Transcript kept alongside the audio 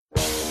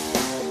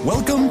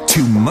Welcome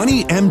to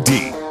Money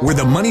MD, where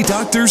the money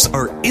doctors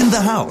are in the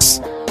house.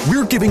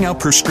 We're giving out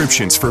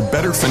prescriptions for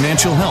better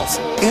financial health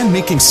and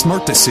making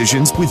smart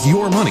decisions with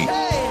your money.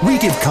 We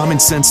give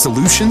common sense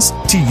solutions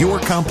to your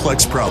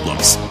complex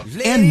problems.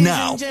 And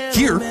now,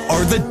 here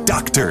are the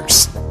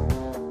doctors.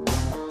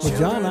 Well,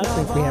 John, I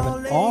think we have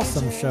an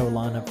awesome show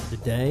lineup for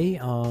today.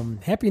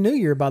 Happy New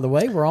Year, by the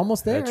way. We're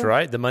almost there. That's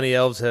right. The money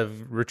elves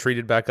have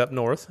retreated back up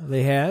north.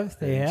 They have.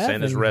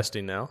 Santa's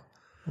resting now.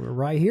 We're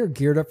right here,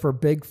 geared up for a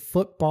big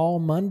football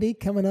Monday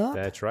coming up.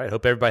 That's right.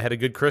 Hope everybody had a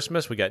good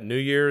Christmas. We got New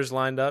Year's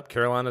lined up.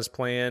 Carolina's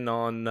playing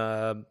on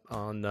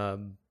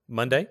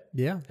Monday.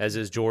 Yeah. As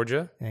is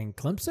Georgia. And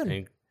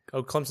Clemson.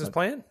 Clemson's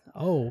playing?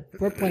 Oh,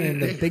 we're playing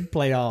the big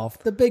playoff.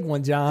 The big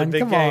one, John. The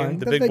big Come game. on.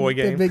 The big boy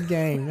game. The big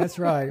game. That's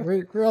right.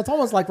 It's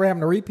almost like we're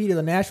having a repeat of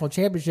the national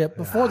championship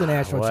before the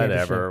national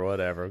championship.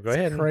 Whatever. Go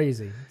ahead. It's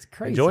crazy. It's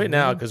crazy. Enjoy it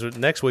now, because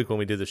next week when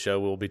we do the show,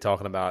 we'll be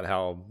talking about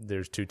how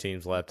there's two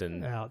teams left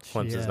and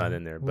Clemson's not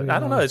in there. But I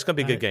don't know. It's going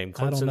to be a good game.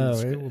 I don't know.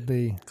 It will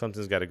be.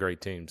 Clemson's got a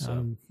great team. So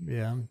I'm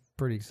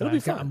pretty excited. It'll be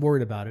fun. I'm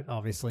worried about it,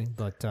 obviously.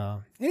 But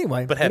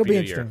anyway, but it'll be New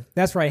interesting. Year.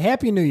 That's right.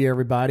 Happy New Year,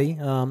 everybody.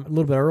 A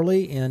little bit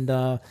early. And,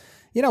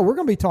 we're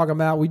going to be talking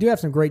about, we do have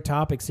some great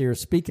topics here.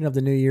 Speaking of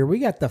the new year, we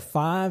got the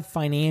 5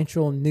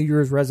 financial New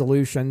Year's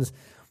resolutions.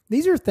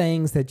 These are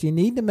things that you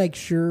need to make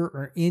sure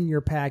are in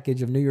your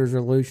package of New Year's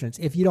resolutions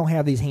if you don't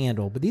have these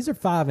handled. But these are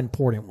 5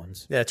 important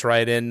ones. That's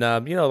right. And, a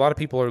lot of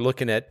people are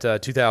looking at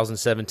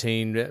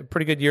 2017,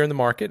 pretty good year in the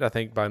market, I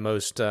think, by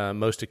most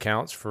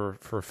accounts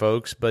for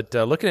folks. But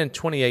looking in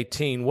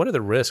 2018, what are the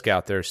risks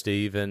out there,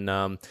 Steve? And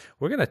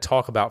we're going to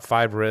talk about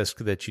 5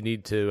 risks that you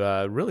need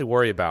to really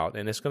worry about.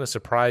 And it's going to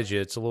surprise you.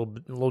 It's a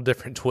little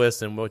different twist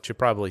than what you're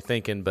probably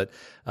thinking. But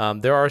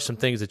there are some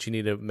things that you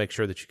need to make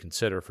sure that you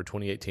consider for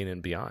 2018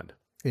 and beyond.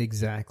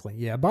 Exactly.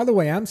 Yeah. By the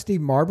way, I'm Steve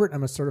Marbert.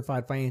 I'm a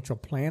certified financial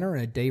planner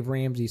and a Dave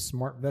Ramsey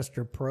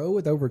SmartVestor Pro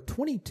with over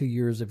 22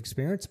 years of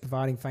experience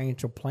providing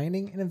financial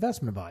planning and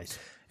investment advice.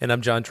 And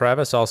I'm John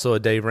Travis, also a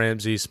Dave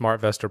Ramsey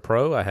SmartVestor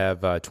Pro. I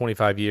have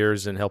 25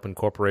 years in helping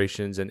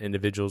corporations and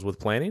individuals with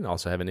planning.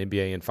 Also have an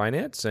MBA in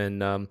finance,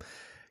 and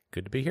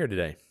good to be here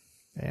today.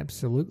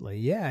 Absolutely.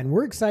 Yeah. And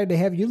we're excited to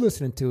have you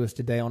listening to us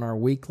today on our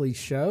weekly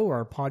show.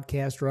 Our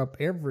podcasts are up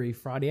every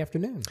Friday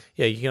afternoon.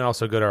 Yeah, you can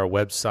also go to our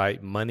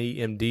website,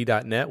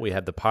 moneymd.net. We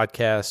have the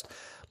podcast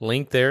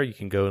link there. You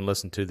can go and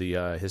listen to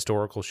the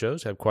historical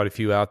shows. Have quite a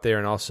few out there,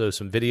 and also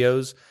some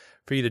videos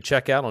for you to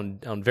check out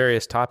on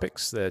various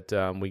topics that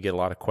we get a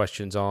lot of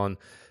questions on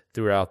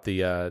throughout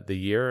the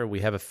year. We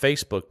have a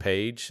Facebook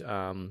page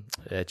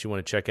that you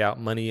want to check out,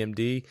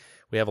 MoneyMD.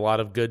 We have a lot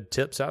of good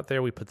tips out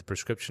there. We put the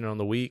prescription on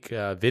the week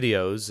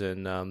videos,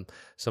 and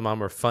some of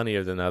them are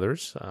funnier than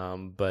others.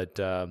 But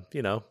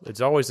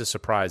it's always a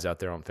surprise out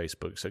there on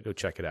Facebook, so go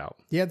check it out.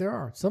 Yeah, there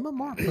are. Some of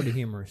them are pretty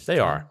humorous. They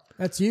are.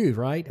 That's you,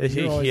 right?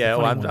 Yeah,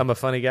 well, I'm a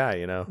funny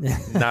guy,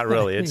 Not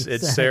really. Exactly.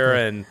 It's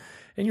Sarah, and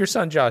your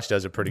son Josh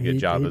does a pretty good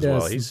job as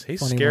well. He's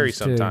scary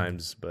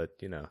sometimes, but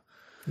He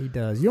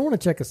does. You'll want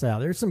to check us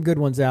out. There's some good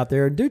ones out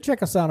there. Do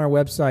check us out on our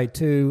website,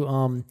 too.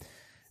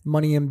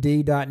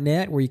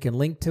 moneymd.net, where you can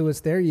link to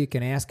us there. You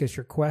can ask us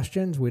your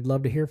questions. We'd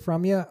love to hear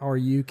from you. Or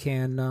you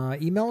can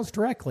email us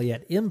directly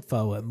at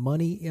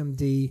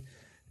info@moneymd.net.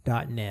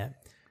 All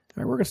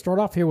right, we're going to start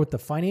off here with the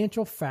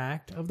financial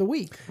fact of the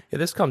week. Yeah,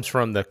 this comes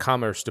from the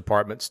Commerce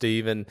Department,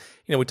 Steve. And,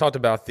 we talked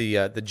about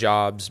the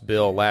jobs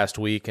bill last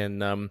week,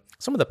 and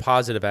some of the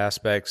positive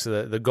aspects.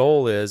 The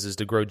goal is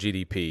to grow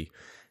GDP.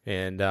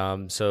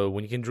 And so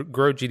when you can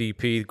grow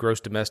GDP,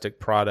 gross domestic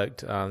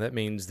product, that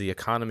means the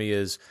economy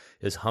is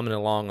humming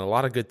along. And a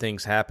lot of good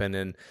things happen.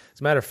 And as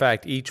a matter of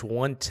fact, each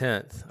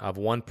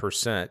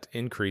 0.1%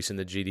 increase in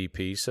the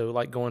GDP, so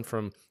like going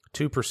from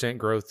 2%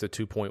 growth to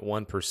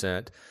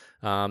 2.1%,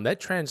 that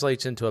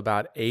translates into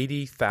about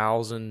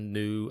 80,000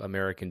 new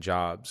American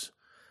jobs,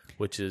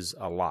 which is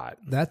a lot.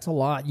 That's a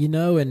lot.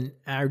 And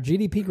our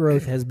GDP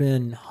growth has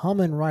been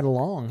humming right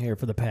along here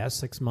for the past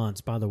 6 months,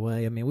 by the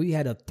way. I mean, we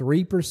had a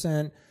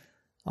 3%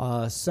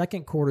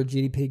 second quarter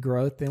GDP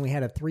growth, then we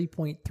had a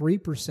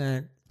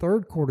 3.3%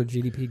 third quarter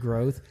GDP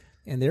growth,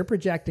 and they're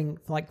projecting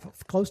like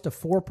close to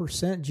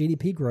 4%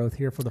 GDP growth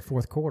here for the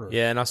fourth quarter.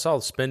 Yeah, and I saw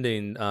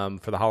spending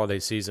for the holiday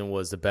season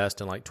was the best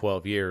in like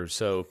 12 years.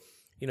 So,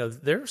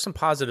 there are some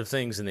positive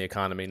things in the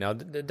economy. Now,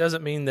 it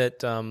doesn't mean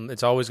that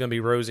it's always going to be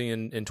rosy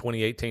in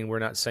 2018. We're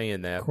not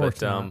saying that. But,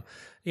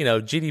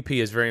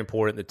 GDP is very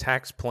important. The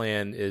tax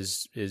plan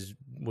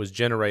was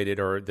generated,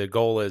 or the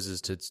goal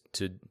is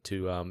to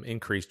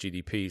increase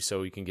GDP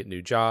so you can get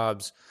new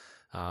jobs,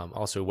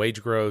 also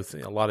wage growth,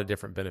 a lot of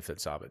different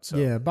benefits of it. So.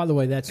 Yeah, by the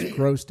way, that's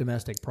gross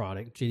domestic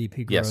product,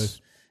 GDP growth.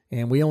 Yes.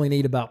 And we only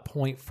need about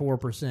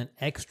 0.4%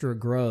 extra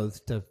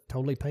growth to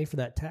totally pay for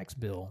that tax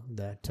bill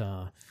that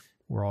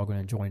we're all going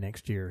to enjoy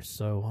next year.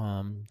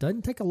 So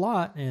doesn't take a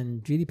lot,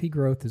 and GDP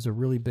growth is a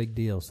really big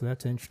deal. So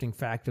that's an interesting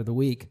fact of the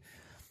week.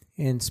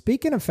 And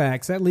speaking of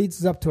facts, that leads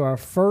us up to our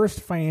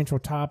first financial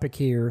topic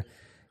here,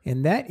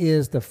 and that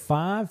is the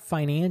 5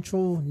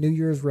 financial New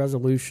Year's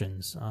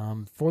resolutions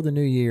for the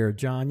new year.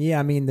 John,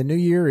 the new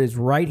year is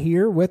right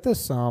here with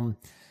us.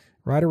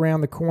 right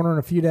around the corner in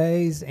a few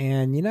days.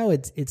 And,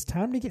 it's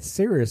time to get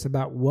serious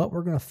about what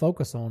we're going to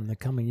focus on in the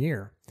coming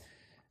year.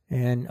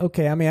 And,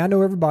 okay, I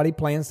know everybody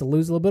plans to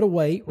lose a little bit of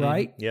weight,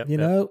 right?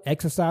 Yep.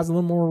 Exercise a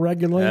little more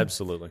regularly.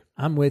 Absolutely.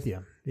 I'm with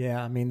you.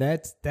 Yeah,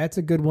 that's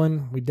a good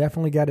one. We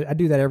definitely got it. I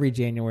do that every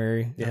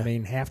January. Yeah.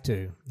 Have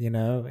to,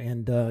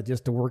 and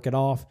just to work it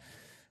off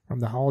from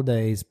the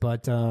holidays.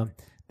 But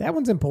that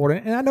one's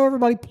important. And I know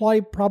everybody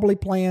probably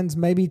plans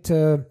maybe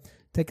to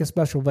take a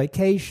special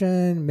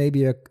vacation,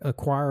 maybe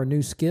acquire a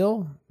new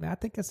skill. I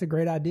think that's a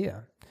great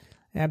idea.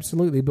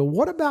 Absolutely. But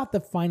what about the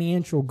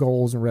financial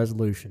goals and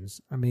resolutions?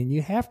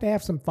 You have to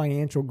have some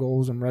financial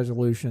goals and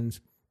resolutions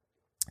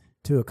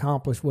to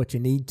accomplish what you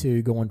need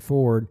to going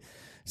forward.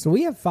 So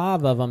we have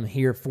 5 of them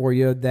here for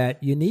you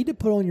that you need to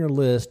put on your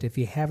list if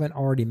you haven't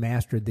already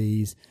mastered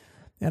these.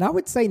 And I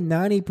would say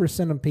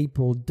 90% of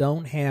people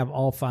don't have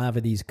all 5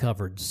 of these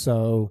covered.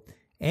 So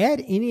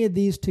add any of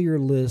these to your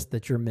list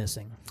that you're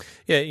missing.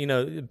 Yeah,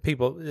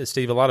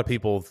 Steve, a lot of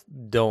people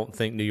don't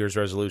think New Year's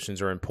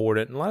resolutions are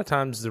important. And a lot of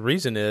times the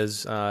reason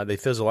is they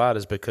fizzle out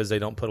is because they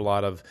don't put a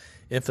lot of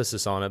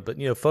emphasis on it. But,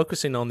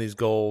 focusing on these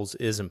goals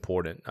is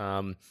important.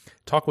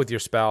 Talk with your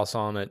spouse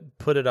on it.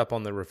 Put it up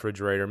on the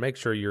refrigerator. Make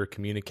sure you're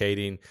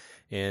communicating.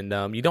 And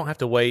you don't have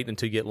to wait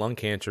until you get lung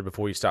cancer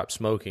before you stop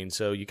smoking.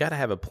 So you got to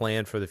have a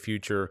plan for the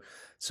future.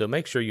 So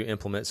make sure you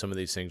implement some of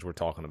these things we're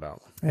talking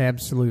about.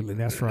 Absolutely.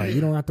 That's right.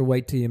 You don't have to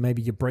wait till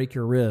you break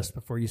your wrist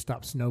before you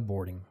stop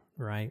snowboarding,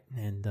 right?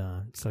 And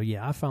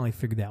I finally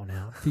figured that one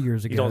out a few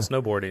years ago. You don't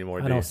snowboard anymore,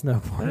 do you? I don't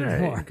snowboard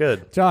anymore. Right,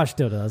 good. Josh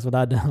still does, but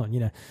I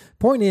don't.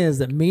 Point is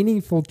that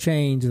meaningful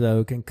change,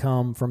 though, can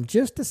come from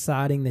just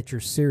deciding that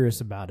you're serious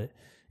about it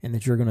and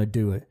that you're going to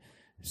do it.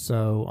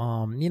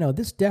 So,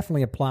 this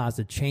definitely applies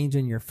to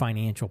changing your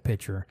financial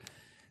picture.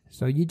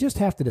 So you just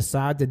have to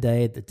decide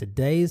today that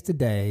today is the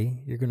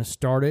day. You're going to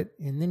start it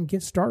and then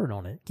get started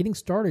on it. Getting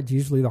started is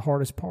usually the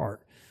hardest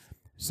part.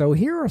 So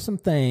here are some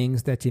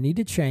things that you need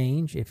to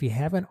change if you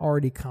haven't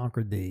already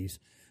conquered these.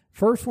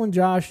 First one,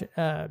 John,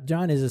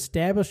 is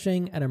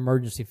establishing an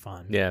emergency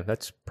fund. Yeah,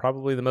 that's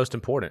probably the most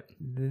important.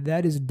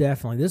 That is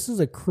definitely. This is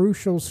a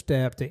crucial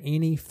step to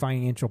any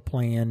financial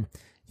plan.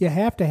 You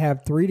have to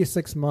have 3 to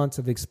 6 months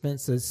of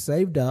expenses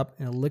saved up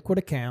in a liquid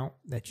account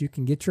that you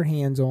can get your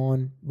hands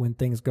on when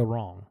things go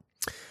wrong.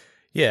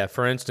 Yeah,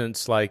 for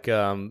instance, like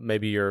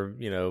maybe you're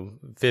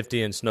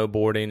 50 and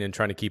snowboarding and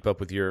trying to keep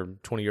up with your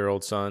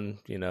 20-year-old son.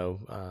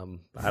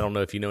 I don't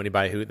know if you know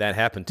anybody who that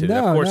happened to.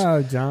 No, of course,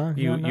 no, John.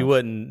 You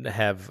wouldn't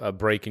have a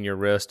break in your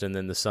wrist and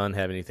then the son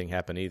have anything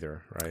happen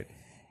either, right?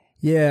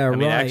 Yeah,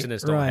 right.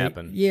 Accidents don't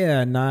happen.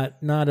 Yeah,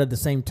 not at the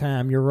same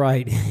time. You're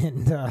right.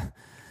 And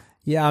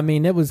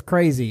it was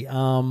crazy.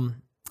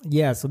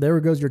 So there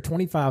goes your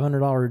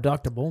 $2,500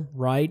 deductible,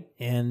 right?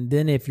 And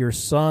then if your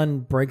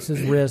son breaks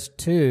his wrist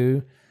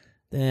too,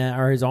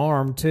 or his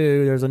arm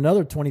too, there's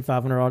another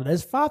 $2,500.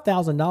 There's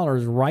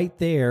 $5,000 right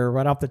there,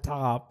 right off the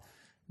top.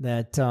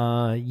 That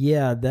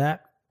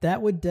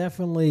that would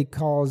definitely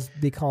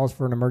be cause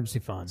for an emergency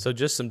fund. So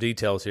just some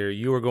details here.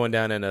 You were going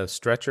down in a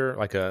stretcher,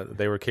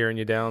 they were carrying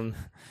you down.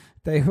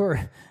 They were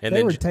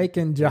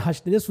taking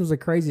Josh. This was a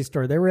crazy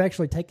story. They were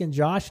actually taking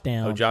Josh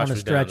down on a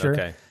stretcher.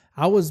 Down, okay.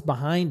 I was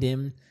behind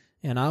him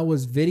and I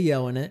was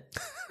videoing it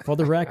for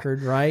the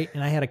record, right?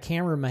 And I had a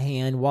camera in my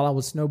hand while I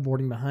was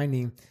snowboarding behind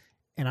him.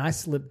 And I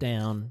slipped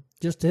down,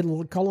 just hit a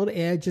little, call it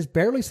edge, just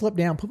barely slipped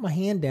down, put my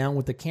hand down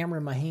with the camera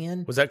in my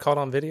hand. Was that caught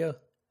on video?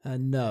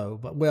 No,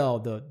 but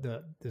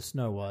the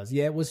snow was.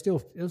 Yeah, it was still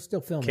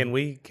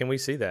filming. Can we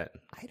see that?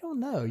 I don't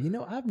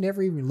know. I've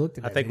never even looked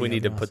at that. I think we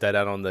need to put that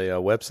out on the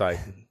website.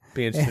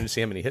 Be interested to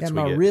see how many hits we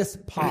get. And my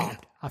wrist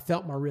popped. I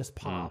felt my wrist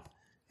pop.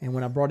 And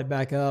when I brought it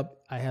back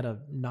up, I had a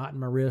knot in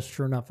my wrist.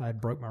 Sure enough, I had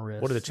broke my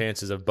wrist. What are the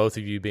chances of both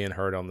of you being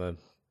hurt on the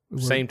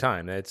same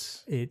time?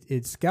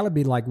 It's got to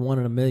be like 1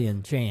 in a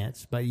million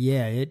chance. But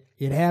yeah,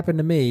 it happened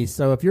to me.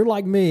 So if you're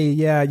like me,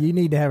 you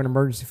need to have an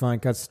emergency fund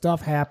because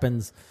stuff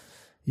happens,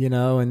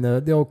 and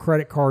the old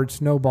credit card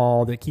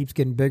snowball that keeps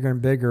getting bigger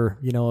and bigger,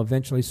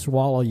 eventually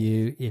swallow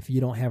you if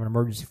you don't have an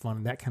emergency fund.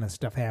 And that kind of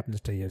stuff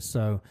happens to you.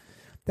 So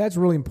that's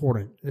really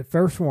important. The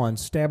first one,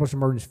 establish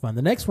emergency fund.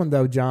 The next one,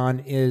 though,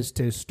 John, is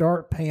to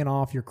start paying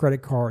off your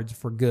credit cards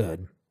for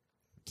good.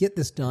 Get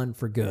this done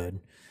for good.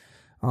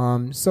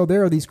 So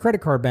there are these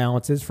credit card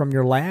balances from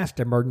your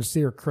last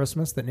emergency or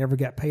Christmas that never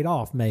got paid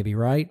off, maybe,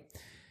 right?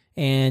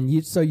 And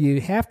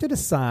you have to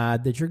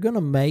decide that you're going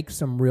to make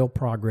some real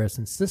progress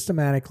and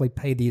systematically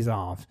pay these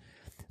off.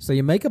 So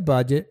you make a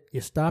budget, you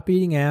stop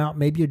eating out,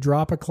 maybe you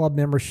drop a club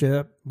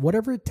membership,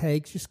 whatever it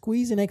takes, you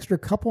squeeze an extra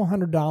couple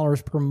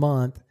 $100 per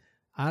month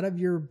out of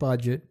your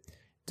budget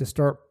to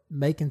start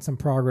making some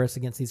progress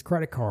against these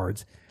credit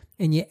cards.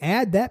 And you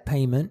add that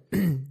payment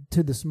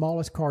to the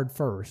smallest card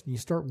first. And you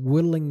start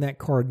whittling that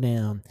card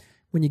down.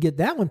 When you get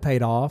that one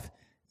paid off,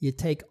 you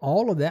take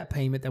all of that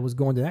payment that was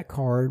going to that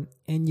card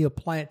and you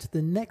apply it to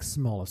the next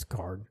smallest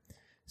card.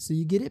 So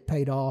you get it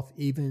paid off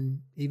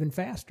even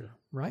faster,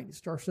 right? It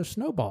starts to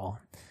snowball.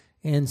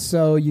 And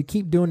so you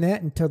keep doing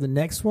that until the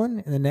next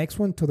one and the next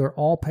one until they're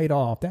all paid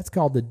off. That's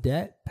called the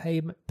debt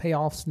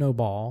payoff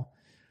snowball.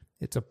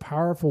 It's a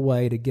powerful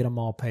way to get them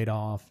all paid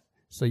off.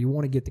 So you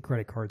want to get the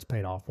credit cards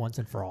paid off once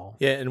and for all.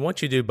 Yeah, and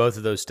once you do both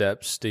of those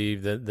steps,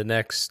 Steve, the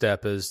next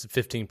step is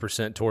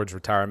 15% towards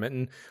retirement.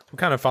 And we're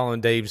kind of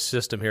following Dave's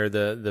system here,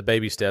 the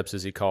baby steps,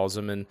 as he calls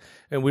them. And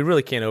we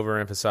really can't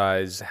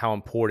overemphasize how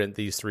important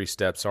these 3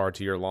 steps are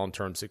to your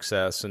long-term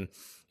success. And,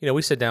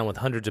 we sit down with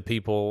hundreds of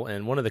people,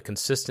 and one of the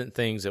consistent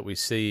things that we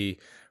see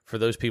for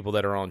those people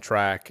that are on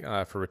track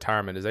for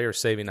retirement is they are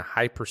saving a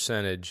high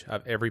percentage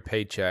of every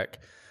paycheck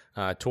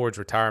towards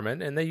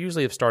retirement. And they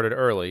usually have started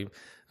early.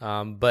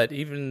 But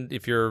even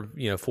if you're,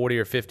 40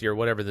 or 50 or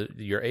whatever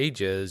your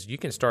age is, you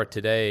can start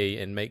today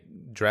and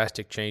make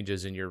drastic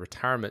changes in your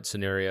retirement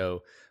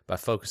scenario by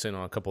focusing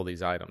on a couple of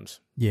these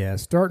items. Yeah,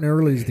 starting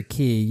early is the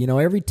key.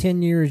 Every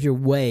 10 years you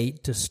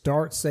wait to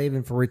start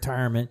saving for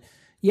retirement,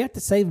 you have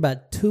to save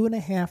about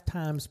 2.5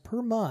 times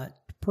per month,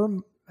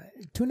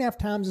 2.5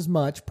 times as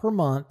much per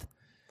month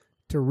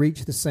to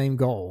reach the same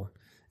goal.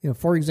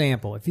 For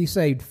example, if you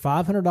saved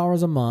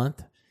 $500 a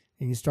month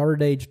and you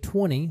started at age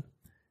 20,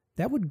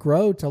 that would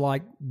grow to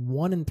like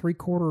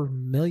 $1.75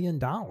 million,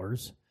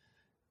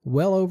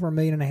 well over $1.5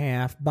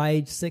 million by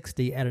age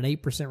 60 at an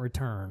 8%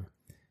 return.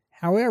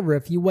 However,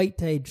 if you wait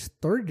to age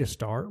 30 to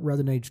start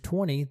rather than age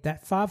 20,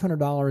 that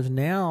 $500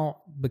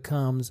 now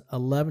becomes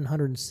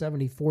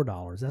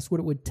 $1,174. That's what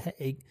it would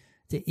take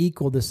to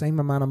equal the same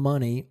amount of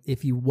money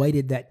if you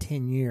waited that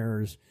 10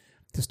 years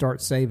to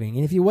start saving.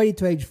 And if you waited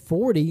to age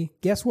 40,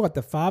 guess what?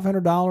 The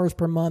 $500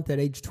 per month at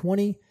age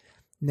 20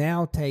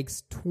 now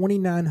takes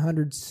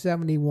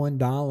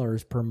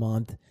 $2,971 per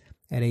month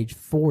at age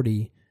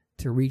 40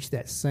 to reach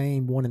that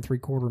same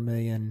 $1.75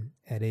 million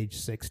at age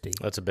 60.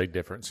 That's a big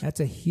difference.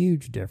 That's a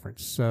huge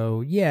difference.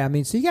 So,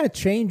 so you got to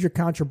change your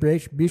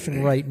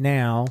contribution rate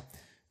now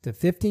to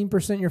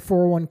 15% your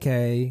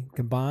 401k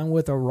combined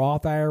with a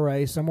Roth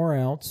IRA somewhere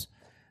else.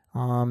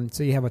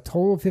 So you have a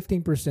total of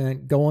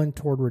 15% going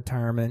toward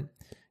retirement.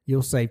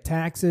 You'll save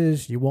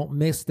taxes. You won't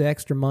miss the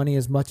extra money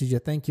as much as you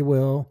think you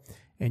will.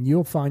 And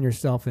you'll find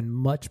yourself in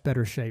much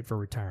better shape for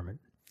retirement.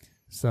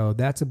 So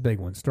that's a big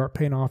one. Start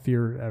paying off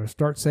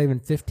start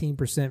saving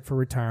 15% for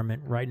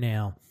retirement right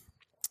now.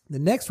 The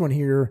next one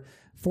here,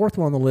 4th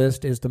one on the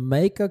list, is to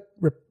make a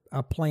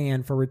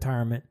plan for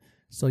retirement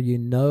so you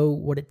know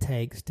what it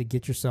takes to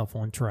get yourself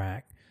on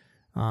track.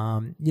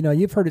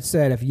 You've heard it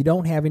said, if you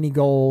don't have any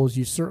goals,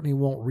 you certainly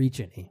won't reach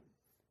any.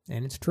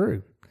 And it's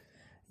true.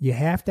 You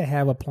have to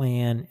have a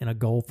plan and a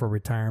goal for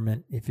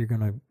retirement if you're going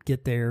to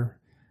get there.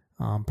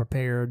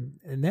 Prepared,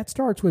 and that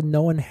starts with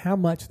knowing how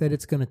much that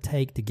it's going to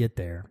take to get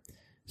there.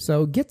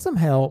 So get some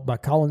help by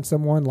calling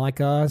someone like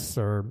us,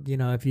 or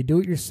if you do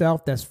it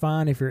yourself, that's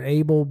fine if you're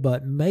able,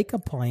 but make a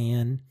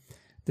plan.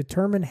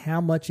 Determine how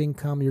much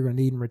income you're going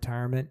to need in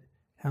retirement,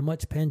 how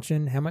much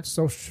pension, how much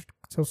Social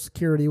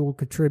Security will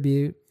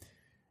contribute.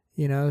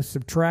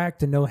 Subtract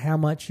to know how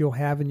much you'll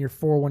have in your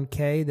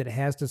 401k that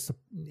has to,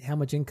 how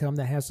much income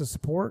that has to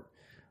support,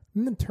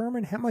 and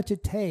determine how much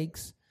it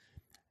takes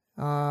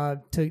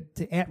to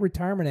at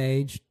retirement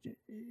age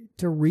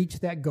to reach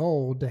that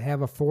goal to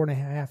have a 4 to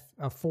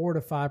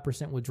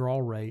 5%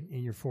 withdrawal rate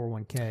in your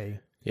 401k.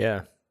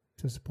 Yeah.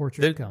 To support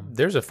your income.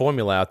 There's a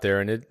formula out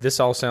there, and this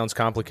all sounds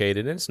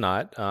complicated, and it's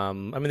not.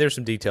 There's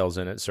some details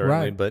in it,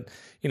 certainly. Right. But,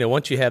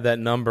 once you have that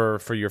number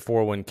for your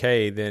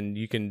 401k, then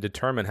you can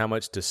determine how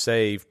much to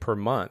save per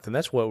month. And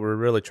that's what we're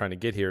really trying to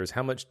get here is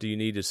how much do you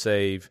need to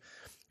save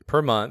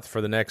per month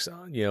for the next,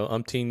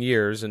 umpteen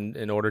years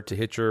in order to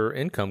hit your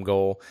income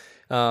goal.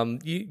 You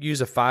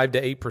use a 5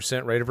 to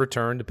 8% rate of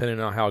return, depending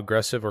on how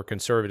aggressive or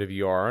conservative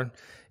you are.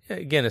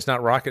 Again, it's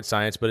not rocket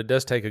science, but it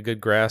does take a good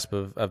grasp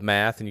of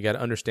math, and you got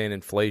to understand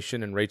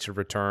inflation and rates of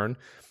return.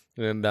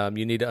 And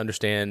you need to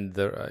understand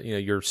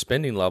your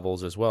spending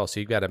levels as well. So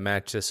you've got to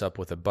match this up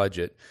with a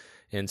budget.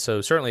 And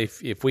so certainly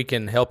if we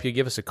can help you,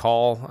 give us a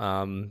call.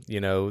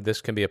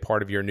 This can be a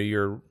part of your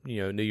New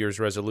Year's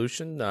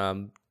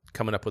resolution,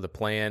 coming up with a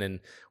plan,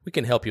 and we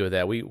can help you with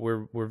that.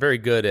 We're very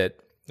good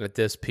at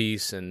this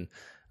piece and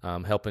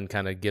helping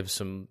kind of give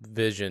some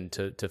vision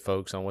to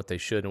folks on what they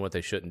should and what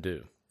they shouldn't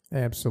do.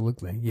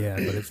 Absolutely. Yeah,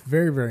 but it's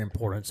very, very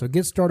important. So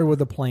get started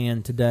with a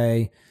plan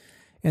today.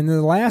 And then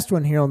the last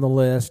one here on the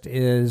list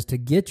is to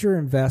get your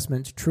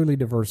investments truly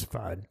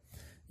diversified.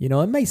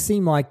 It may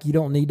seem like you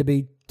don't need to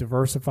be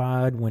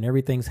diversified when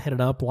everything's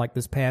headed up like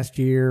this past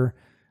year,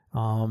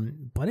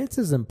 but it's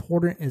as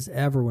important as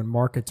ever when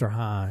markets are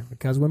high,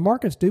 because when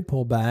markets do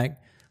pull back,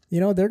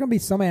 there are going to be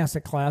some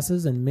asset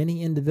classes and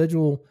many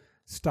individual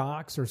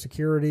stocks or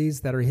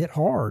securities that are hit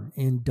hard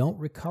and don't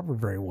recover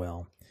very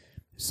well.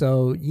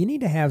 So you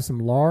need to have some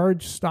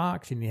large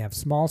stocks, you need to have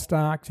small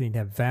stocks, you need to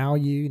have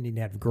value, you need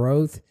to have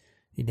growth,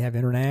 you need to have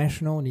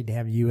international, you need to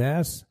have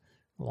U.S.,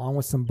 along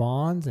with some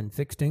bonds and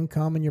fixed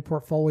income in your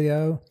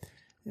portfolio,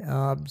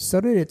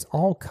 so that it's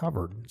all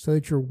covered, so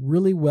that you're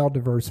really well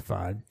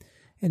diversified.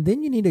 And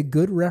then you need a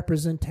good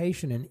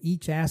representation in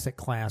each asset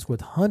class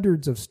with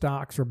hundreds of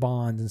stocks or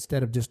bonds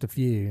instead of just a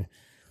few.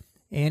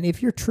 And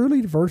if you're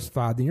truly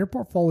diversified, then your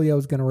portfolio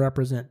is going to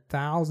represent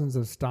thousands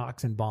of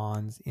stocks and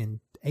bonds in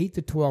 8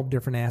 to 12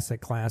 different asset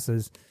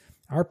classes.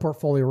 Our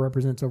portfolio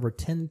represents over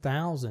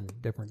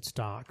 10,000 different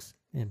stocks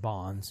and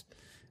bonds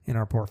in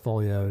our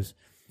portfolios.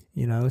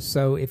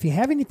 So if you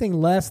have anything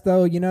less,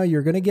 though,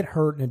 you're going to get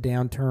hurt in a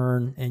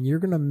downturn, and you're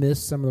going to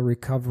miss some of the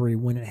recovery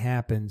when it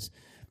happens.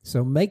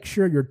 So make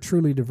sure you're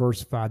truly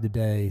diversified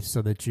today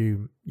so that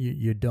you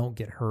don't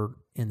get hurt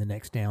in the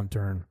next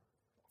downturn.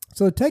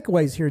 So the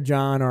takeaways here,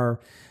 John, are,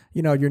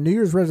 your New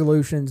Year's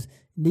resolutions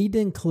need to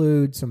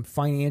include some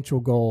financial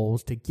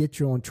goals to get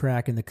you on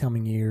track in the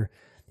coming year.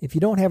 If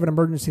you don't have an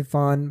emergency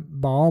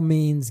fund, by all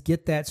means,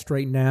 get that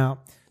straightened out.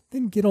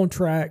 Then get on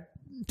track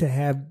to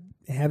have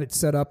it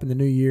set up in the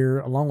new year,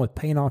 along with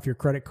paying off your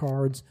credit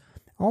cards.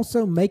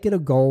 Also, make it a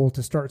goal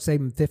to start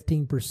saving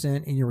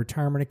 15% in your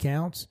retirement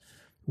accounts,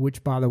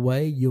 which, by the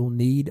way, you'll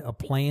need a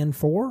plan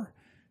for.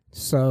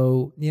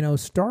 So,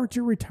 start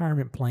your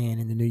retirement plan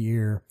in the new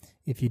year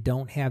if you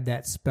don't have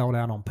that spelled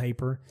out on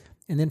paper.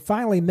 And then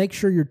finally, make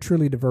sure you're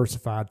truly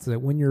diversified so that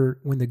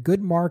when the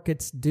good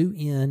markets do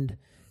end,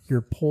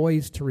 you're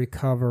poised to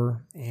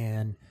recover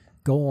and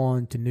go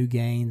on to new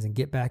gains and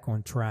get back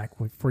on track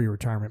for your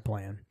retirement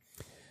plan.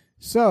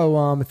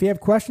 So if you have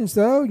questions,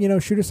 though,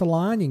 shoot us a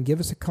line. You can give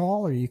us a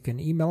call, or you can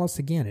email us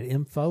again at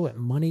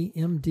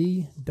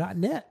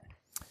info@moneymd.net.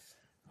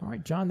 All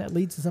right, John, that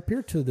leads us up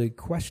here to the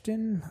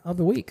question of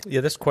the week.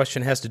 Yeah, this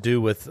question has to do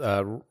with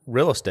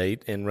real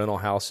estate and rental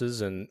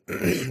houses. And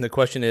the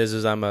question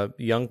is I'm a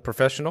young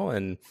professional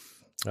and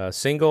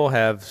single,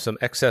 have some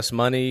excess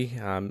money.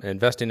 I'm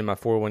investing in my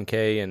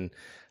 401k. And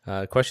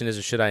the question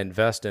is, should I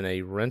invest in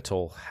a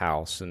rental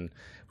house? And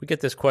we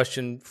get this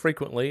question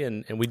frequently,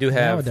 and we do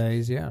have...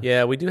 Nowadays, yeah.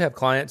 Yeah, we do have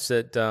clients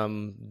that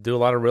do a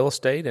lot of real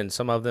estate, and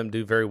some of them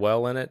do very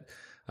well in it.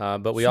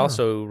 But we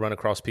also run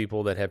across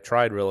people that have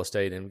tried real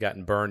estate and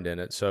gotten burned in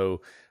it.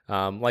 So,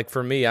 like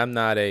for me, I'm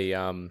not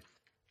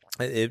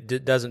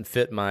it doesn't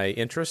fit my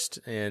interest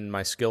and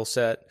my skill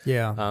set.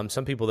 Yeah.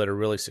 Some people that are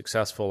really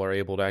successful are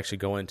able to actually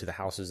go into the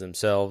houses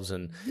themselves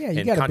and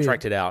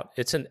contract it out.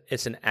 It's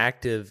an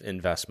active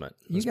investment.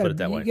 Let's put it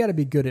that way. You got to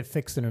be good at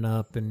fixing it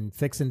up and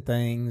fixing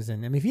things.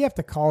 And I mean, if you have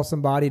to call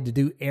somebody to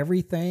do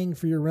everything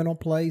for your rental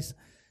place,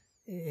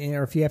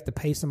 or if you have to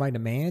pay somebody to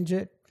manage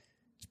it,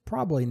 it's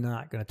probably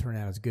not going to turn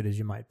out as good as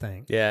you might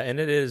think. Yeah, and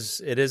it is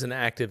an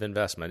active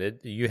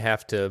investment. You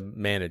have to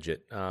manage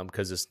it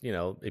because it's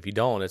if you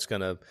don't, it's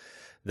going to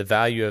the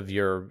value of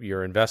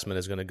your investment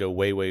is going to go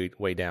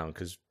way down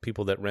because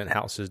people that rent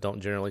houses don't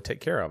generally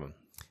take care of them.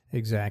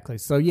 Exactly.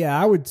 So yeah,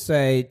 I would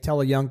say tell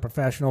a young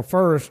professional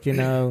first.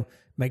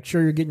 Make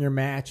sure you're getting your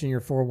match in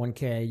your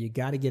 401k. You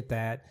got to get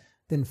that.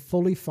 Then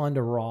fully fund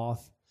a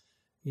Roth.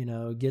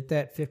 Get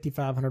that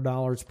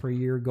 $5,500 per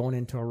year going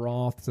into a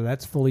Roth. So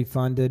that's fully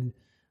funded.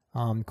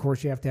 Of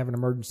course, you have to have an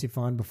emergency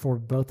fund before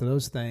both of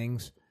those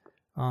things.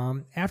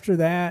 After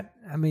that,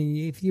 I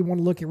mean, if you want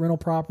to look at rental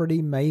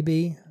property,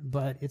 maybe,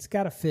 but it's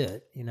got to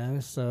fit,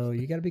 so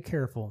you got to be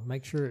careful.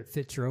 Make sure it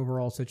fits your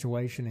overall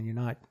situation and you're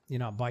not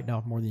biting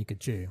off more than you could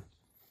chew.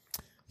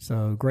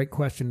 So great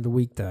question of the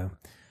week, though.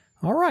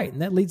 All right,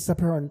 and that leads us up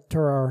to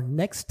our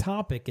next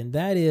topic, and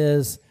that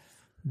is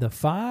the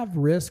 5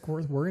 risks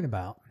worth worrying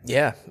about.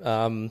 Yeah.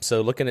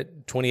 So looking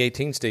at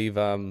 2018, Steve,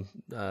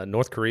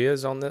 North Korea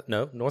is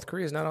North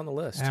Korea is not on the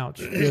list. Ouch.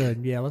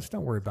 Good. Yeah. Let's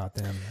don't worry about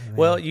them.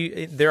 Well,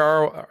 there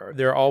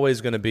are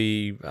always going to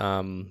be,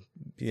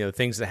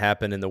 things that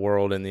happen in the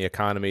world and the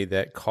economy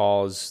that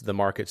cause the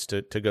markets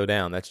to go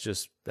down.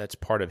 That's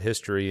part of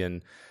history,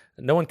 and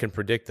no one can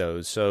predict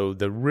those. So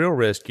the real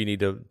risk you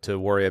need to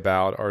worry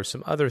about are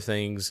some other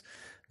things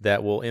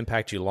that will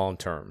impact you long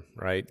term,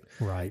 right?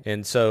 Right.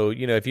 And so,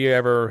 if you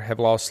ever have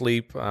lost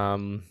sleep,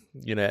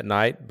 at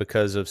night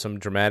because of some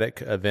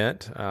dramatic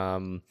event,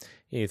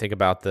 you think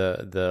about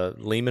the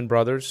Lehman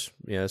Brothers.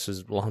 This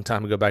is a long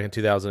time ago, back in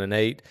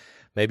 2008.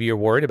 Maybe you're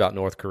worried about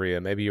North Korea.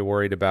 Maybe you're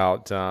worried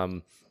about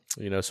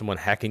someone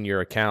hacking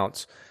your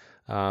accounts.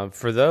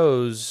 For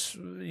those,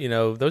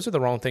 those are the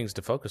wrong things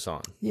to focus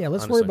on. Yeah,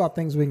 let's honestly. Worry about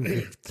things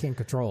we can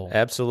control.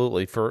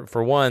 Absolutely.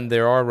 For one,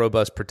 there are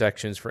robust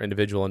protections for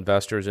individual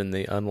investors in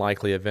the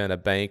unlikely event a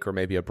bank or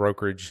maybe a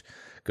brokerage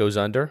goes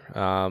under.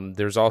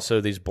 There's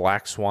also these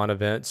black swan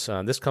events.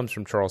 This comes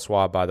from Charles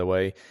Schwab, by the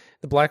way.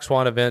 The black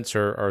swan events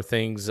are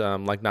things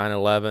like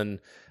 9/11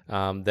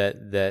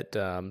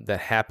 that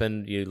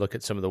happen. You look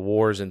at some of the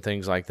wars and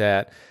things like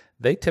that.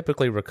 They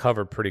typically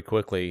recover pretty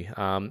quickly.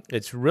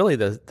 It's really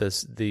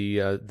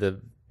the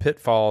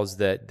pitfalls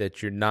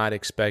that you're not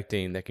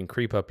expecting that can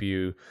creep up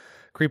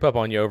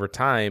on you over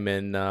time,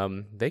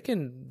 and they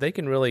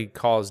can really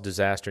cause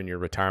disaster in your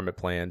retirement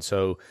plan.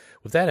 So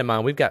with that in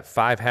mind, we've got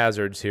 5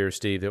 hazards here,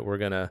 Steve, that we're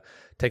going to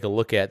take a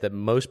look at that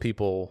most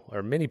people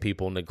or many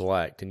people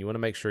neglect, and you want to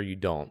make sure you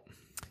don't.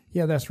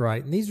 Yeah, that's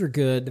right. And these are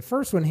good. The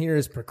first one here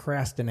is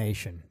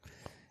procrastination.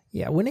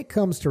 Yeah, when it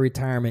comes to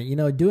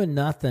retirement, doing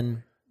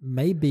nothing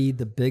may be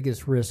the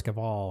biggest risk of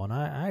all. And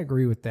I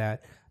agree with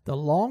that. The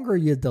longer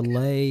you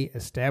delay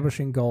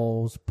establishing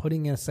goals,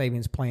 putting a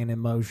savings plan in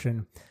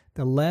motion,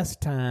 the less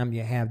time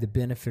you have to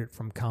benefit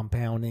from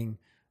compounding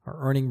or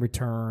earning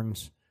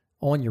returns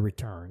on your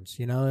returns.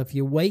 If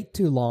you wait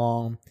too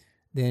long,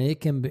 then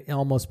it can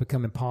almost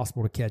become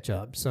impossible to catch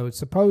up. So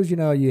suppose,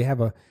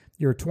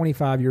 you're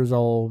 25 years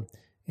old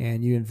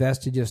and you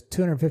invested just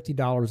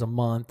 $250 a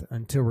month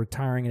until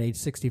retiring at age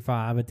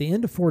 65. At the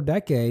end of 4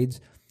 decades,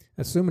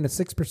 assuming a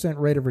 6%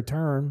 rate of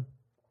return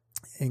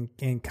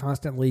and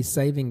constantly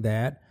saving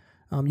that,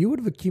 you would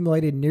have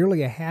accumulated nearly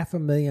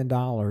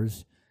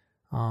 $500,000.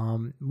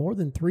 More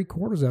than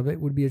 3/4 of it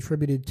would be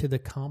attributed to the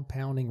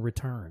compounding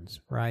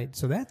returns, right?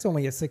 So that's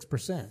only at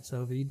 6%.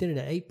 So if you did it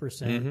at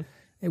 8%,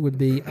 it would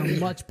be a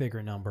much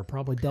bigger number,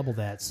 probably double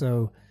that.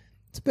 So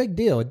it's a big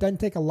deal. It doesn't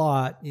take a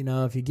lot,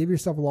 if you give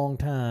yourself a long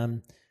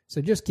time. So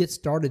just get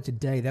started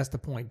today. That's the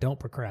point. Don't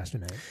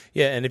procrastinate.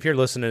 Yeah, and if you're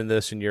listening to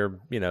this and you're,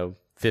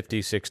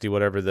 50, 60,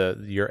 whatever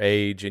your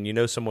age, and you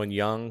know someone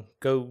young,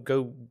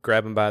 go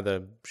grab them by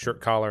the shirt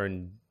collar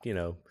and,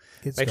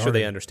 make sure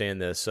they understand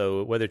this.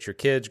 So whether it's your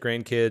kids,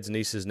 grandkids,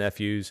 nieces,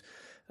 nephews,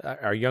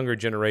 our younger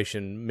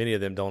generation, many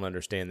of them don't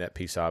understand that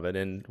piece of it.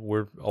 And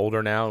we're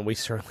older now, and we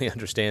certainly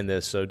understand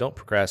this, so don't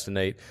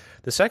procrastinate.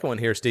 The second one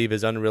here, Steve,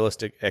 is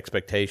unrealistic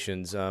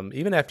expectations.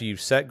 Even after you've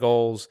set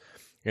goals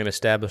and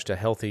established a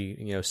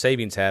healthy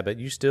savings habit,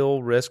 you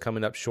still risk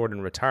coming up short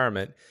in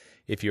retirement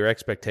if your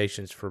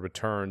expectations for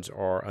returns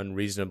are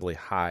unreasonably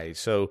high.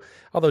 So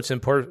although it's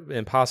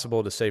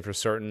impossible to say for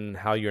certain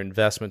how your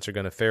investments are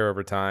going to fare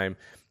over time,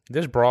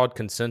 there's broad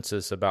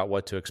consensus about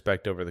what to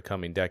expect over the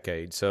coming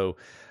decade. So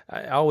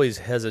I always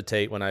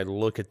hesitate when I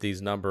look at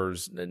these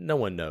numbers. No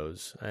one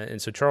knows. And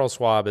so Charles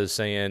Schwab is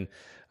saying,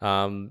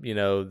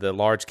 the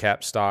large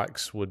cap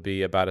stocks would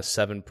be about a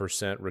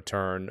 7%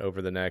 return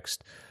over the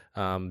next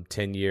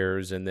 10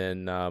 years, and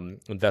then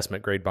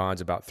investment grade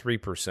bonds about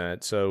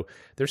 3%. So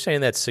they're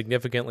saying that's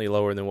significantly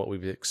lower than what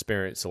we've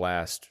experienced the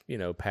last,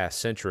 past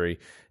century.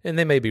 And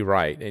they may be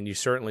right. And you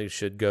certainly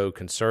should go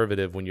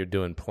conservative when you're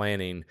doing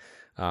planning.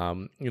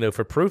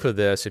 For proof of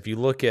this, if you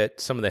look at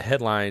some of the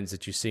headlines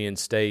that you see in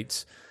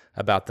states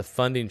about the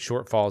funding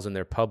shortfalls in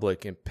their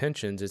public and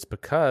pensions, it's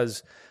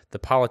because the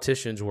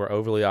politicians were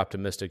overly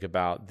optimistic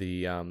about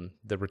the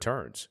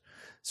returns.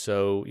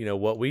 So,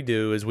 what we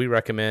do is we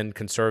recommend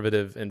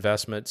conservative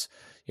investments,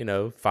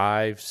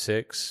 5,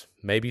 6,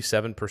 maybe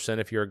 7%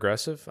 if you're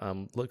aggressive.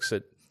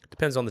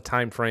 Depends on the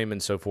time frame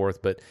and so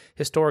forth, but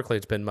historically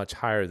it's been much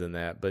higher than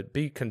that. But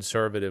be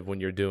conservative when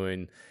you're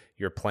doing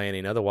your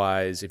planning.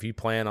 Otherwise, if you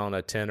plan on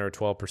a 10 or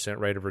 12%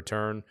 rate of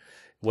return,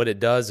 what it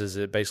does is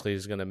it basically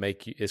is going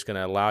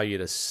to allow you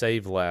to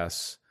save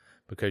less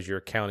because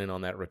you're counting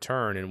on that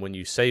return. And when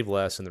you save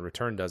less and the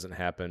return doesn't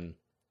happen,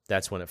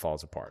 that's when it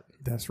falls apart.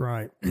 That's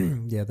right.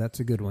 Yeah, that's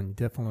a good one. You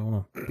definitely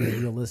want to be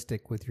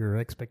realistic with your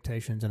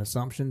expectations and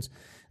assumptions.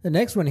 The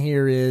next one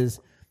here is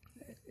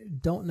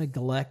don't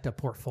neglect a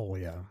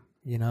portfolio.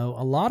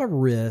 A lot of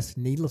risks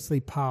needlessly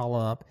pile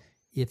up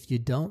if you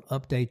don't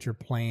update your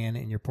plan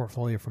and your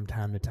portfolio from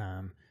time to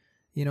time.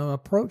 An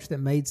approach that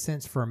made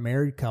sense for a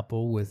married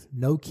couple with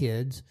no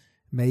kids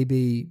may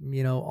be,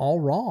 all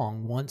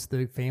wrong once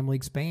the family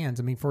expands.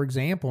 I mean, for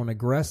example, an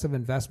aggressive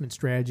investment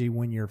strategy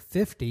when you're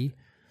 50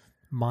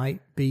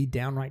 might be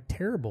downright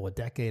terrible a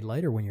decade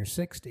later when you're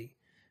 60.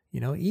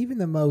 Even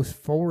the most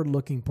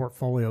forward-looking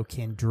portfolio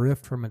can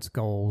drift from its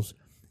goals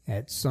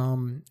as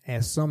some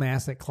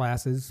asset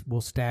classes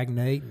will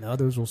stagnate and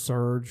others will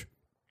surge.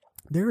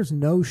 There is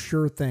no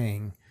sure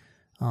thing,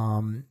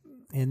 and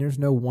there's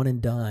no one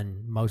and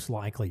done, most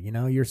likely.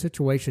 Your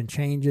situation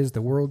changes,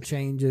 the world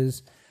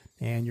changes,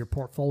 and your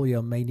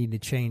portfolio may need to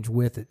change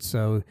with it.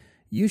 So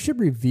you should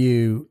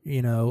review,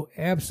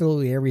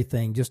 absolutely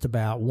everything just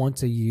about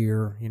once a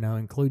year,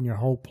 including your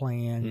whole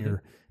plan,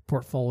 your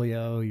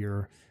portfolio,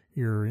 your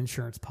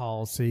insurance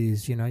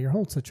policies, your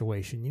whole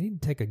situation. You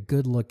need to take a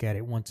good look at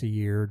it once a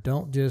year.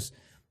 Don't just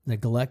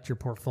neglect your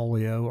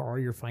portfolio or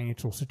your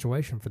financial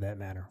situation for that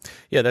matter.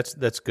 Yeah,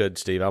 that's good,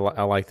 Steve. I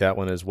like that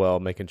one as well,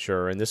 making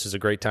sure. And this is a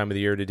great time of the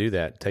year to do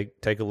that.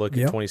 Take a look at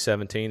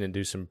 2017 and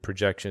do some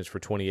projections for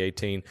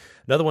 2018.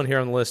 Another one here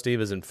on the list,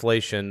 Steve, is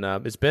inflation.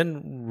 It's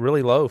been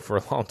really low for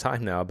a long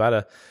time now,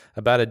 about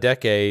a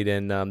decade.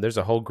 And there's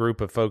a whole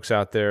group of folks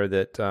out there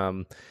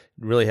that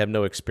really have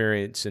no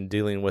experience in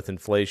dealing with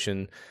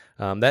inflation.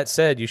 That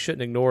said, you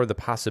shouldn't ignore the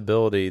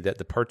possibility that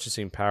the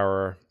purchasing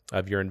power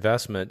of your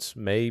investments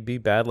may be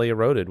badly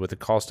eroded with the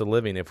cost of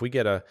living. If we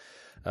get a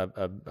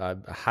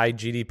high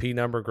GDP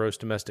number, gross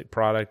domestic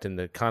product, and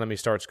the economy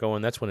starts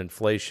going, that's when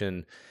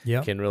inflation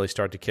can really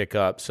start to kick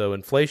up. So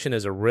inflation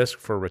is a risk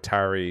for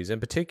retirees, in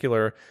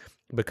particular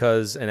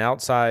because an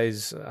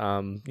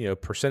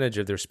outsized percentage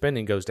of their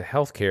spending goes to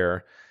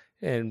healthcare.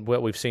 And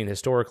what we've seen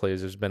historically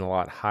is there's been a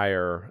lot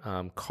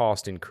higher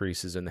cost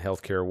increases in the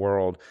healthcare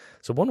world.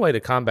 So one way to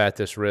combat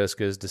this risk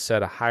is to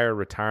set a higher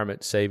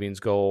retirement savings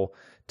goal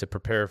to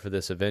prepare for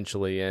this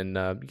eventually. And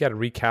you got to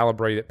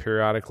recalibrate it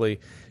periodically.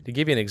 To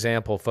give you an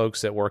example,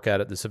 folks that work out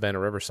at the Savannah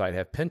River site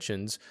have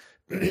pensions,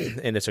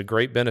 and it's a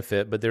great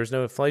benefit, but there's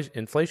no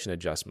inflation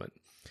adjustment.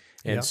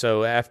 And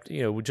so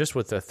after, just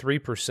with a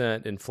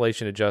 3%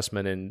 inflation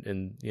adjustment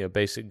in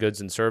basic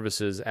goods and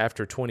services,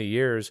 after 20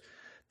 years,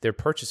 their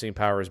purchasing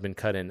power has been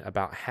cut in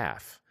about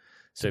half.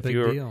 So It's a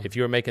big deal. if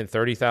you were making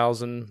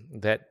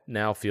 30,000, that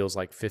now feels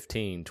like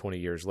 15, 20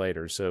 years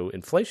later. So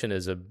inflation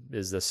is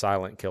the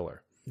silent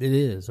killer. It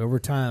is. Over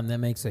time, that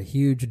makes a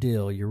huge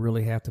deal. You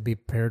really have to be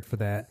prepared for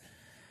that.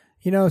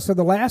 So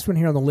the last one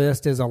here on the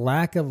list is a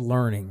lack of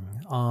learning.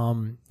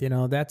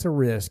 That's a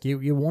risk.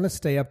 You want to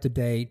stay up to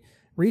date.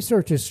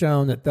 Research has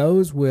shown that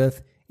those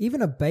with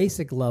even a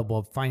basic level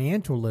of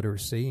financial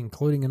literacy,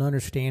 including an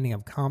understanding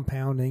of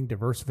compounding,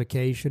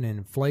 diversification, and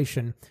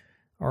inflation,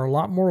 are a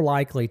lot more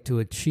likely to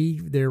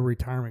achieve their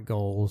retirement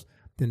goals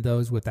than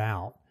those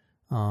without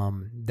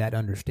that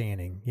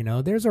understanding.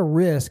 There's a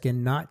risk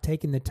in not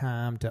taking the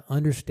time to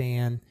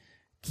understand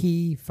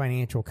key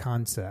financial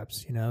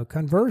concepts.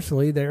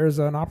 Conversely, there's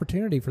an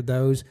opportunity for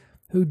those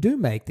who do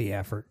make the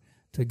effort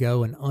to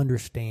go and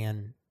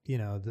understand,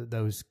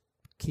 those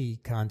key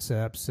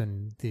concepts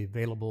and the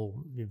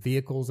available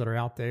vehicles that are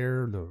out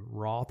there, the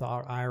Roth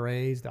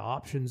IRAs, the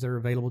options that are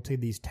available to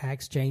these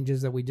tax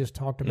changes that we just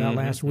talked about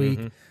last week.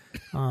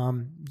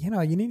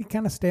 You need to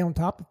kind of stay on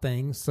top of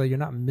things so you're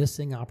not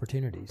missing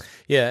opportunities.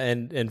 Yeah,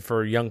 and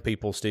for young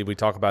people, Steve, we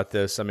talk about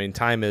this. I mean,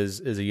 time is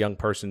a young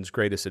person's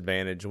greatest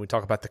advantage. And we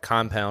talk about the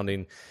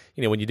compounding.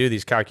 When you do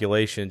these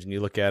calculations and you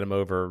look at them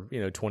over,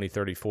 20,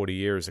 30, 40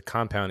 years, the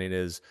compounding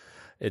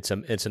it's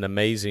an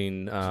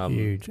amazing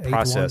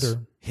process.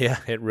 Yeah,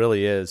 it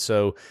really is.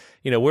 So,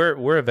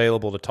 we're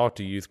available to talk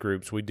to youth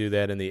groups. We do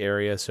that in the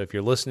area. So if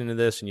you're listening to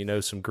this and you know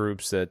some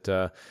groups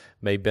that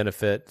may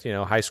benefit,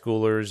 high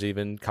schoolers,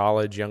 even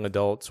college, young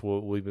adults,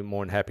 we'd be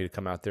more than happy to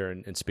come out there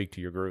and speak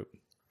to your group.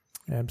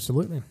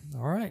 Absolutely.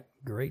 All right.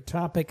 Great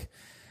topic.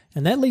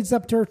 And that leads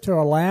up to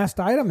our last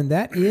item, and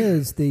that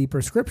is the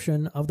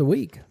prescription of the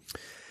week.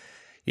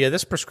 Yeah,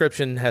 this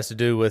prescription has to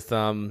do with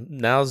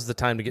now's the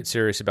time to get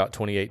serious about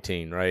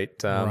 2018, right?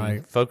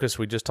 Right. Focus,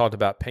 we just talked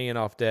about paying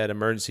off debt,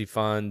 emergency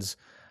funds.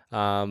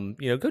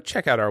 Go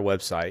check out our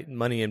website,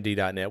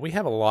 moneymd.net. We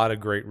have a lot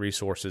of great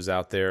resources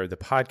out there. The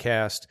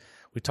podcast,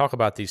 we talk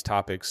about these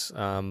topics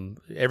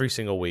every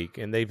single week,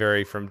 and they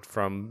vary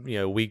from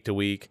week to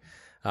week.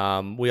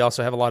 We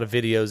also have a lot of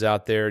videos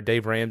out there.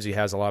 Dave Ramsey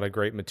has a lot of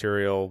great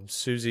material.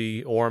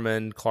 Susie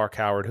Orman, Clark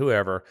Howard,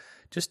 whoever.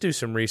 Just do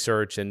some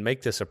research and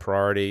make this a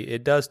priority.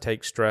 It does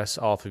take stress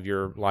off of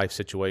your life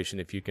situation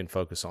if you can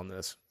focus on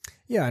this.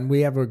 Yeah, and we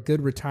have a good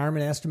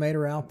retirement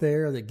estimator out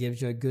there that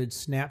gives you a good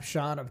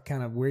snapshot of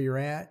kind of where you're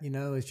at.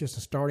 It's just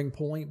a starting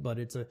point, but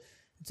it's a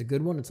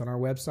good one. It's on our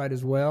website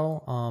as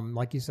well.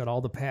 Like you said, all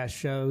the past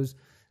shows.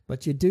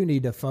 But you do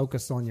need to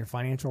focus on your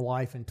financial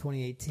life in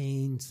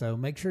 2018. So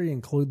make sure you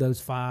include those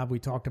 5 we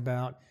talked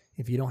about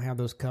if you don't have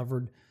those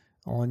covered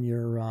on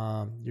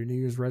your New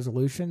Year's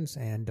resolutions,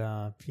 and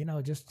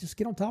just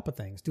get on top of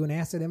things. Do an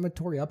asset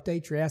inventory,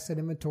 update your asset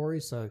inventory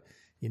so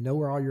you know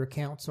where all your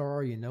accounts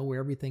are, you know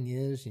where everything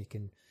is. You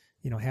can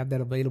have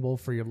that available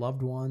for your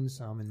loved ones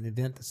in the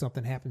event that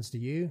something happens to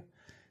you,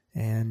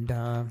 and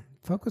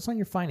focus on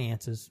your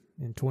finances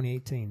in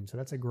 2018. So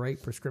that's a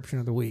great prescription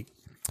of the week.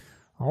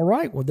 All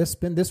right, well, this has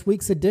been this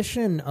week's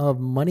edition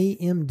of Money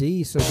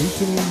MD. So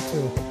reaching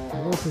into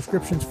more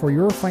prescriptions for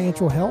your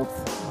financial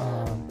health.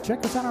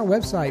 Check us out on our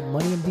website,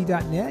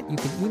 moneymd.net. You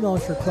can email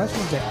us your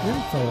questions at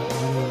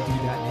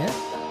info@moneymd.net,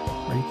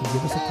 or you can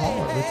give us a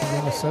call at Richard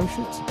Young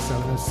Associates at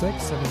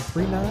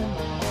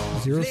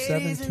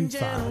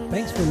 706-739-0725.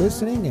 Thanks for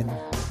listening, and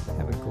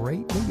have a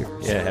great New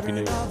Year's. Yeah, Happy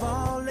New Year.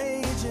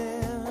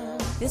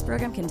 This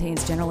program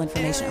contains general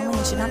information only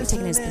and should not be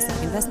taken as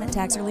specific investment,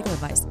 tax, or legal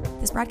advice.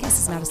 This broadcast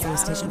is not a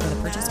solicitation for the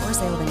purchase or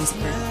sale of any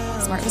security.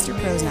 SmartVestor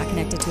Pro is not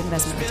connected to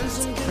investment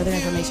returns. Further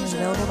information is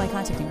available by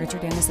contacting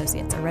Richard Young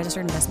Associates, a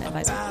registered investment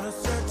advisor.